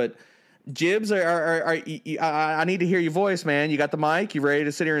RPOs, but Jibbs, I need to hear your voice, man. You got the mic? You ready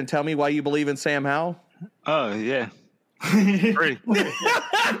to sit here and tell me why you believe in Sam Howell? Oh yeah, great.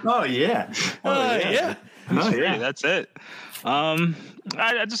 Oh yeah. Yeah. That's it.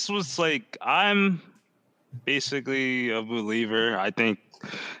 I just was like, I'm basically a believer. I think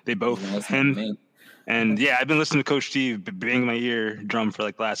they both him and yeah, I've been listening to Coach Steve bang my eardrum for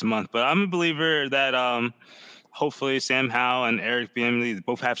like the last month, but I'm a believer that hopefully Sam Howell and Eric Bieniemy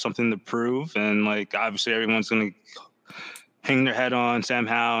both have something to prove, and like obviously everyone's gonna hang their head on Sam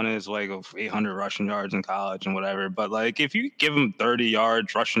Howell and his like 800 rushing yards in college and whatever, but like if you give him 30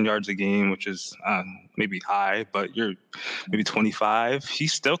 yards rushing yards a game, which is maybe high, but you're maybe 25, he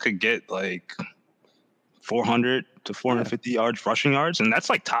still could get like 400 to 450 yards rushing yards, and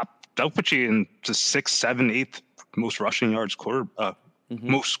that's like top. That'll put you in the 6th, 7th, 8th most rushing yards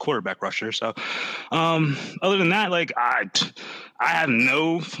most quarterback rusher. So other than that, like I have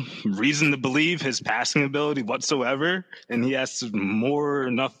no reason to believe his passing ability whatsoever, and he has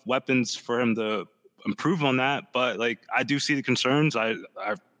enough weapons for him to improve on that. But like I do see the concerns. I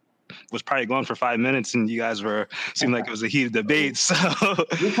was probably gone for 5 minutes, and you guys seemed like it was a heated debate. So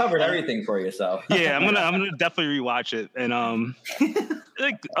we covered everything for you. So yeah, I'm gonna definitely rewatch it. And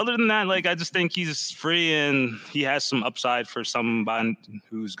like other than that, like I just think he's free and he has some upside for somebody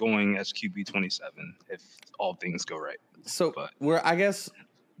who's going as QB 27 if all things go right. So where I guess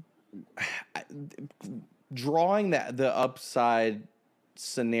drawing the upside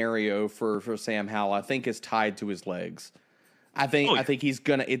scenario for Sam Howell, I think is tied to his legs. I think he's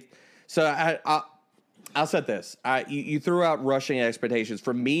gonna. So I'll set this. You threw out rushing expectations.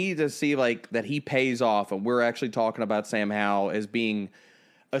 For me to see like that he pays off, and we're actually talking about Sam Howell as being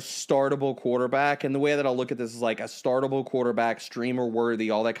a startable quarterback. And the way that I'll look at this is like a startable quarterback, streamer worthy,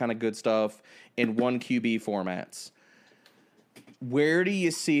 all that kind of good stuff in one QB formats. Where do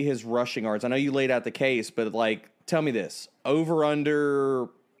you see his rushing yards? I know you laid out the case, but like, tell me this: over under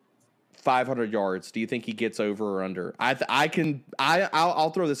 500 yards. Do you think he gets over or under? I'll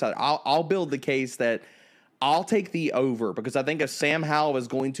throw this out. I'll build the case that I'll take the over because I think if Sam Howell is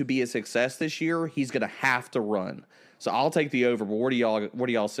going to be a success this year, he's going to have to run. So I'll take the over. But where do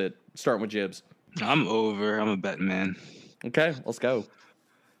y'all sit? Starting with Jibs. I'm over. I'm a betting man. Okay, let's go.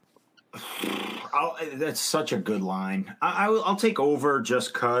 That's such a good line. I'll take over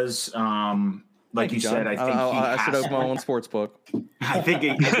just because, like you said, I think I should open my own sports book. I think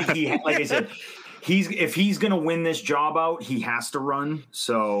he, like I said, if he's going to win this job out, he has to run.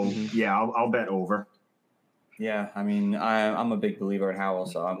 So yeah, I'll bet over. Yeah, I mean, I'm a big believer in Howell,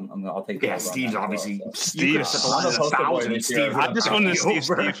 so I'll take. Yeah, Steve's obviously. Well, so. Steve, Steve. I just wanted to see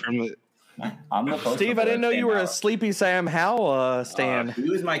Steve from it. I'm the Steve, I didn't know you were a sleepy Sam Howell stan. He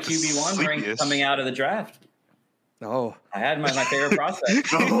was my QB1 rank coming out of the draft. Oh, I had my favorite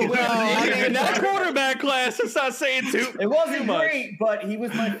prospect. Well, I mean, that quarterback class is not saying too. It wasn't great, but he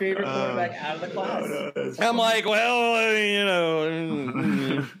was my favorite quarterback out of the class. I'm like, well, you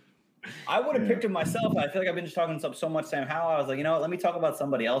know. I would have picked him myself. I feel like I've been just talking so much Sam Howell. I was like, you know what? Let me talk about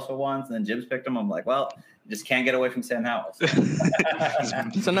somebody else for once. And then Jibs picked him. I'm like, well, you just can't get away from Sam Howell. So.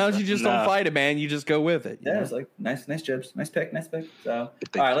 Sometimes you just don't fight it, man. You just go with it. Yeah, it's like nice Jibs, nice pick. So, all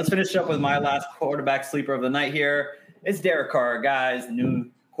right, let's finish up with my last quarterback sleeper of the night here. It's Derek Carr, guys, the new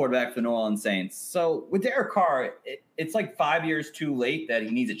quarterback for the New Orleans Saints. So with Derek Carr, it's like 5 years too late that he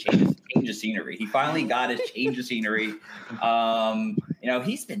needs a change of scenery. He finally got his change of scenery. You know,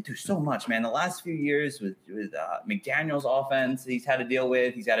 he's been through so much, man. The last few years with McDaniel's offense, he's had to deal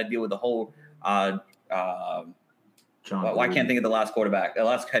with. He's had to deal with the whole why can't I think of the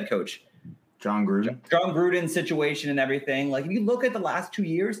last head coach? John Gruden situation and everything. Like, if you look at the last 2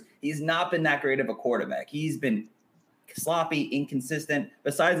 years, he's not been that great of a quarterback. He's been sloppy, inconsistent.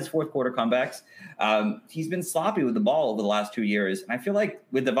 Besides his fourth quarter comebacks, he's been sloppy with the ball over the last 2 years. And I feel like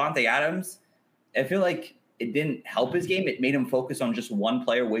with Davante Adams, I feel like it didn't help his game. It made him focus on just one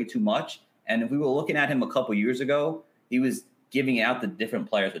player way too much. And if we were looking at him a couple years ago, he was giving out the different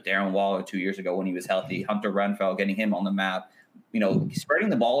players with Darren Waller 2 years ago when he was healthy, Hunter Renfrow, getting him on the map, you know, spreading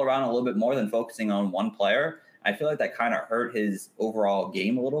the ball around a little bit more than focusing on one player. I feel like that kind of hurt his overall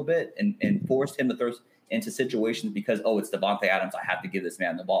game a little bit and forced him to throw into situations because, it's Davante Adams, I have to give this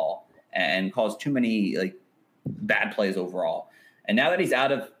man the ball, and caused too many like bad plays overall. And now that he's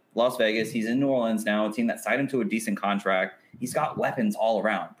out of Las Vegas, he's in New Orleans now, a team that signed him to a decent contract. He's got weapons all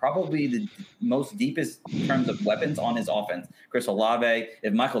around, probably the most deepest in terms of weapons on his offense. Chris Olave,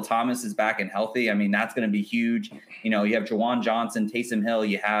 if Michael Thomas is back and healthy, I mean, that's going to be huge. You know, you have Jawan Johnson, Taysom Hill,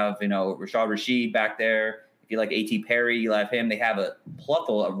 you have, Rashad Rasheed back there. If you like A.T. Perry, you have him. They have a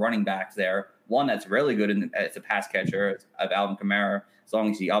plethora of running backs there. One that's really good as a pass catcher of Alvin Kamara, as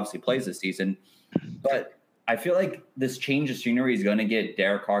long as he obviously plays this season. But I feel like this change of scenery is going to get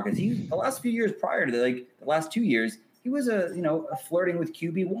Derek Carr because the last few years prior to the last 2 years, he was a flirting with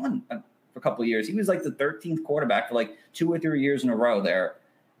QB1 for a couple of years. He was like the 13th quarterback for like 2 or 3 years in a row there.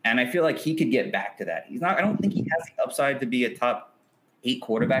 And I feel like he could get back to that. I don't think he has the upside to be a top 8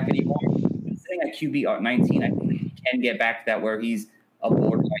 quarterback anymore. But sitting at QB 19, I think he can get back to that where he's a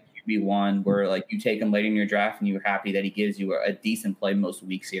borderline QB1, where like you take him late in your draft and you're happy that he gives you a decent play most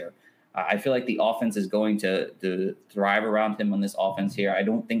weeks here. I feel like the offense is going to thrive around him on this offense here. I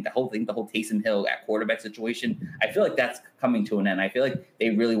don't think the whole Taysom Hill at quarterback situation, I feel like that's coming to an end. I feel like they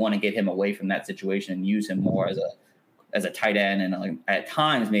really want to get him away from that situation and use him more as a tight end and at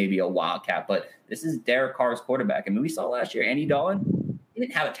times maybe a wildcat. But this is Derek Carr's quarterback. I mean, we saw last year Andy Dalton, he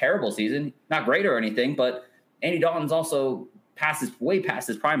didn't have a terrible season, not great or anything, but Andy Dalton's also way past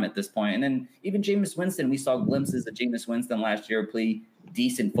his prime at this point. And then even Jameis Winston, we saw glimpses of Jameis Winston last year play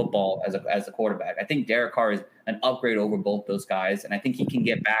decent football as a quarterback. I think Derek Carr is an upgrade over both those guys, and I think he can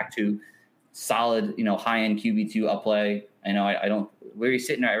get back to solid, high-end QB2 upplay. I know I don't where you're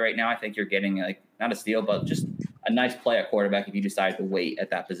sitting at right now, I think you're getting like not a steal, but just a nice play at quarterback if you decide to wait at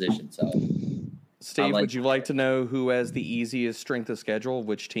that position. So, Steve, would you like to know who has the easiest strength of schedule,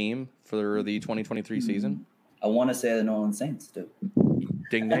 which team for the 2023 season? I want to say the New Orleans Saints do.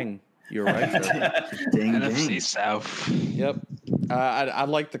 Ding ding, you're right. Ding NFC ding. South. Yep. I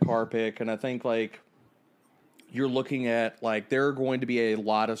like the Carr pick, and I think like you're looking at like there are going to be a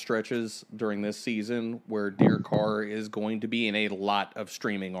lot of stretches during this season where Derek Carr is going to be in a lot of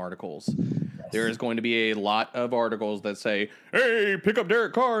streaming articles. Yes. There is going to be a lot of articles that say, "Hey, pick up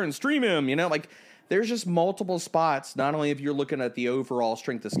Derek Carr and stream him." You know, like there's just multiple spots. Not only if you're looking at the overall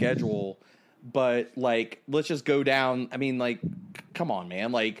strength of schedule, but like let's just go down. I mean, like, come on,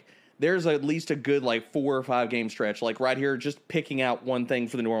 man, like. There's at least a good like 4 or 5 game stretch, like right here, just picking out one thing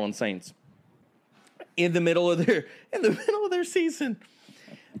for the New Orleans Saints in the middle of their season.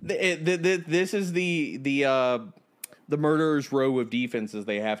 This is the murderer's row of defenses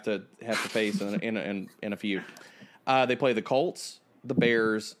they have to face in a few. They play the Colts, the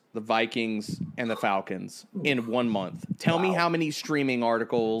Bears, the Vikings, and the Falcons in 1 month. Tell me how many streaming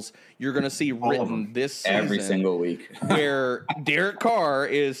articles you're going to see written this season every single week where Derek Carr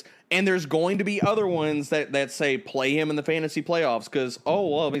is. And there's going to be other ones that say play him in the fantasy playoffs because,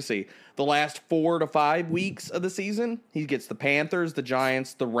 let me see. The last 4 to 5 weeks of the season, he gets the Panthers, the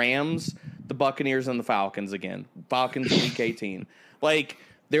Giants, the Rams, the Buccaneers, and the Falcons again. Falcons week 18. Like,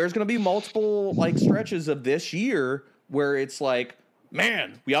 there's going to be multiple, like, stretches of this year where it's like,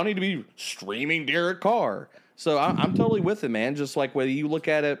 man, we all need to be streaming Derek Carr. So I'm totally with it, man. Just like whether you look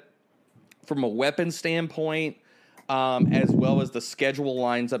at it from a weapon standpoint, as well as the schedule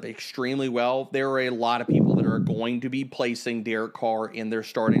lines up extremely well. There are a lot of people that are going to be placing Derek Carr in their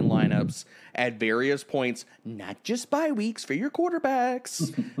starting lineups at various points, not just bye weeks for your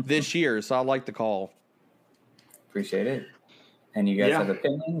quarterbacks this year. So I like the call. Appreciate it. And you guys have an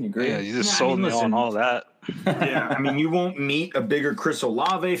opinion? You agree? Yeah, you just sold me on all that. Yeah, I mean, you won't meet a bigger Chris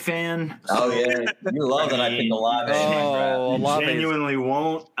Olave fan. Oh, yeah. You love that I picked Olave. Oh, Olave genuinely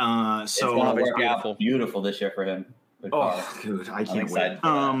won't. So it's going to work out beautiful this year for him. Dude, I can't wait.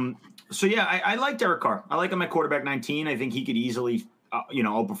 So, yeah, I like Derek Carr. I like him at quarterback 19. I think he could easily,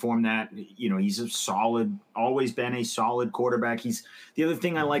 outperform that. He's always been a solid quarterback. The other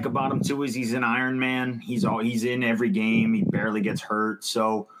thing I like about him, too, is he's an Iron Man. He's in every game. He barely gets hurt.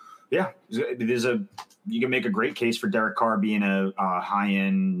 So, yeah, you can make a great case for Derek Carr being a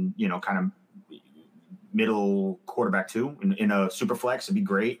high-end, kind of middle quarterback, too. In a super flex, it'd be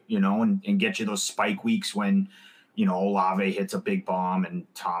great, and get you those spike weeks when – Olave hits a big bomb and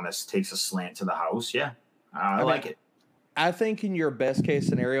Thomas takes a slant to the house. Yeah, I like it. I think in your best case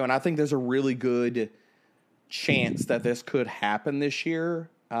scenario, and I think there's a really good chance that this could happen this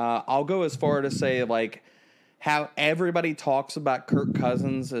year. I'll go as far to say like how everybody talks about Kirk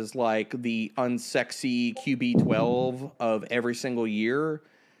Cousins as like the unsexy QB12 of every single year.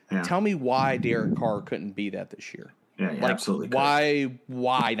 Yeah. Tell me why Derek Carr couldn't be that this year. Yeah, absolutely.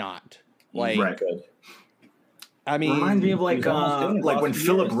 Why not? Like, right. I mean, reminds me of like when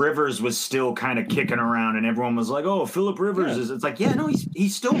Phillip Rivers was still kind of kicking around, and everyone was like, "Oh, Phillip Rivers is." It's like, yeah, no,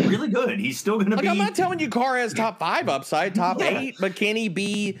 he's still really good. He's still going to be. I'm not telling you Carr has top 5 upside, top 8, but can he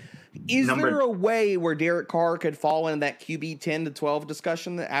be? Is there a way where Derek Carr could fall in that QB 10 to 12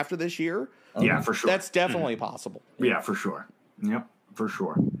 discussion after this year? Yeah, for sure. That's definitely possible. Yeah, for sure. Yep, for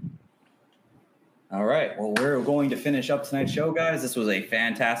sure. All right. Well, we're going to finish up tonight's show, guys. This was a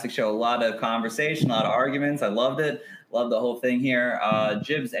fantastic show. A lot of conversation, a lot of arguments. I loved it. Loved the whole thing here.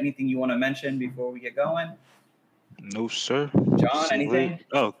 Jibs, anything you want to mention before we get going? No, sir. John, anything?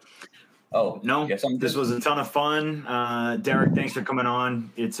 Oh, no. This was a ton of fun. Derek, thanks for coming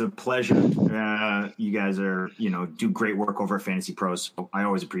on. It's a pleasure. You guys are, do great work over at Fantasy Pros. So I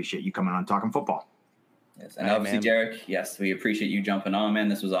always appreciate you coming on talking football. Yes, and obviously, man. Derek, yes, we appreciate you jumping on, man.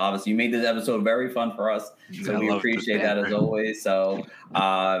 This was obvious. You made this episode very fun for us, so we appreciate that as always. So,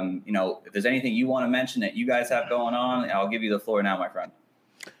 if there's anything you want to mention that you guys have going on, I'll give you the floor now, my friend.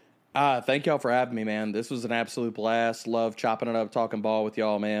 Thank y'all for having me, man. This was an absolute blast. Love chopping it up, talking ball with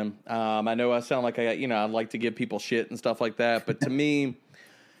y'all, man. I know I sound like I like to give people shit and stuff like that, but to me,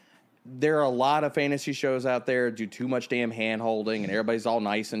 there are a lot of fantasy shows out there do too much damn hand holding and everybody's all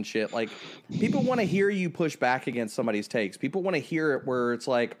nice and shit. Like, people want to hear you push back against somebody's takes. People want to hear it where it's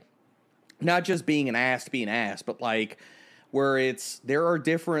like not just being an ass to be an ass, but like where there are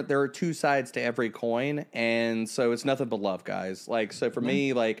 2 sides to every coin, and so it's nothing but love, guys. Like, so for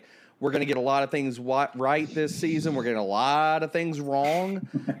me, like, we're going to get a lot of things right this season. We're getting a lot of things wrong,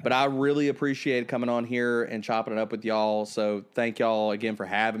 but I really appreciate coming on here and chopping it up with y'all. So thank y'all again for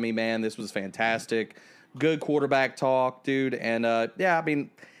having me, man. This was fantastic. good quarterback talk, dude. And yeah, I mean,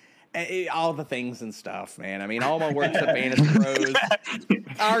 all the things and stuff, man. I mean, all my works at Fantasy Pros.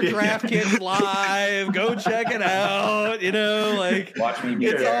 Our draft kit's live. Go check it out. You know, like, watch me.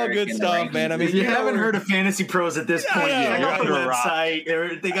 It's all good stuff, man. I mean, if you haven't heard of Fantasy Pros at this point yet, you're on the under a rock.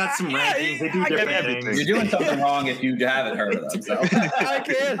 website. They got some rankings. They do different things. You're doing something wrong if you haven't heard of them. So. I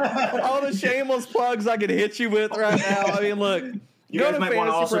can't. All the shameless plugs I could hit you with right now. I mean, look. You guys might want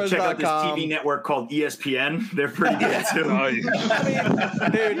to also check out this TV network called ESPN. They're pretty good too. I mean,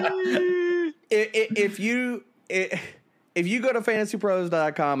 dude, if you go to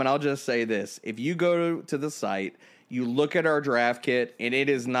fantasypros.com, and I'll just say this, if you go to the site, you look at our draft kit, and it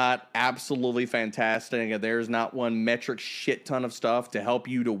is not absolutely fantastic, and there's not one metric shit ton of stuff to help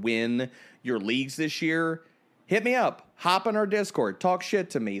you to win your leagues this year, hit me up. Hop on our Discord. Talk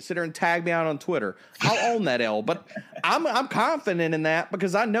shit to me. Sit there and tag me out on Twitter. I'll own that L. But I'm confident in that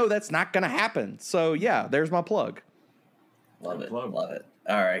because I know that's not going to happen. So, yeah, there's my plug. Love it. Love it.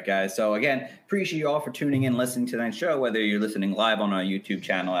 All right, guys. So, again, appreciate you all for tuning in, listening to tonight's show, whether you're listening live on our YouTube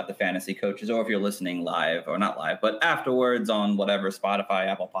channel at The Fantasy Coaches or if you're listening live, or not live, but afterwards on whatever, Spotify,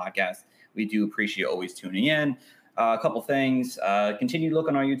 Apple Podcasts. We do appreciate always tuning in. A couple things. Continue to look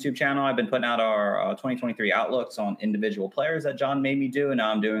on our YouTube channel. I've been putting out our 2023 outlooks on individual players that John made me do, and now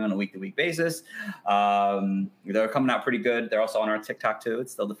I'm doing on a week-to-week basis. They're coming out pretty good. They're also on our TikTok, too.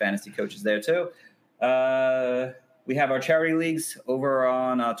 It's still The Fantasy Coaches there, too. We have our charity leagues over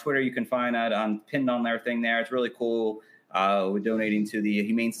on Twitter. You can find that pinned on their thing there. It's really cool. We're donating to the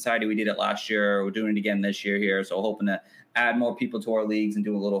Humane Society. We did it last year. We're doing it again this year here. So hoping to add more people to our leagues and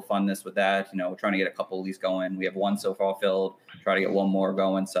do a little funness with that. You know, we're trying to get a couple of leagues going. We have one so far filled. Try to get one more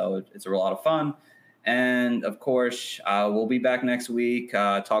going. So it's a lot of fun. And of course, we'll be back next week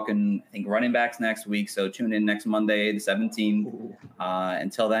talking, I think, running backs next week. So tune in next Monday, the 17th.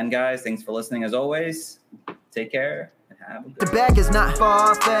 Until then, guys, thanks for listening as always. Take care. The bag is not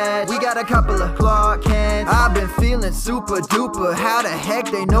far-fetched. We got a couple of Clark Kents. I've been feeling super duper. How the heck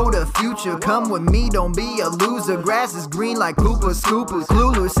they know the future? Come with me, don't be a loser. Grass is green like pooper scoopers.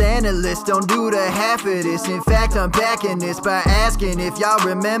 Clueless analysts don't do the half of this. In fact, I'm backing this by asking if y'all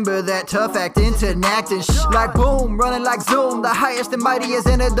remember that tough acting to acting. Like boom, running like zoom. The highest and mightiest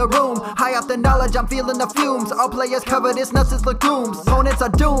entered the room. High off the knowledge, I'm feeling the fumes. All players covered, it's nuts as legumes. Opponents are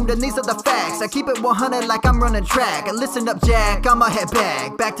doomed, and these are the facts. I keep it 100 like I'm running track. Listen up, Jack, I'ma head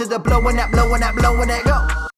back to the blowing that, go.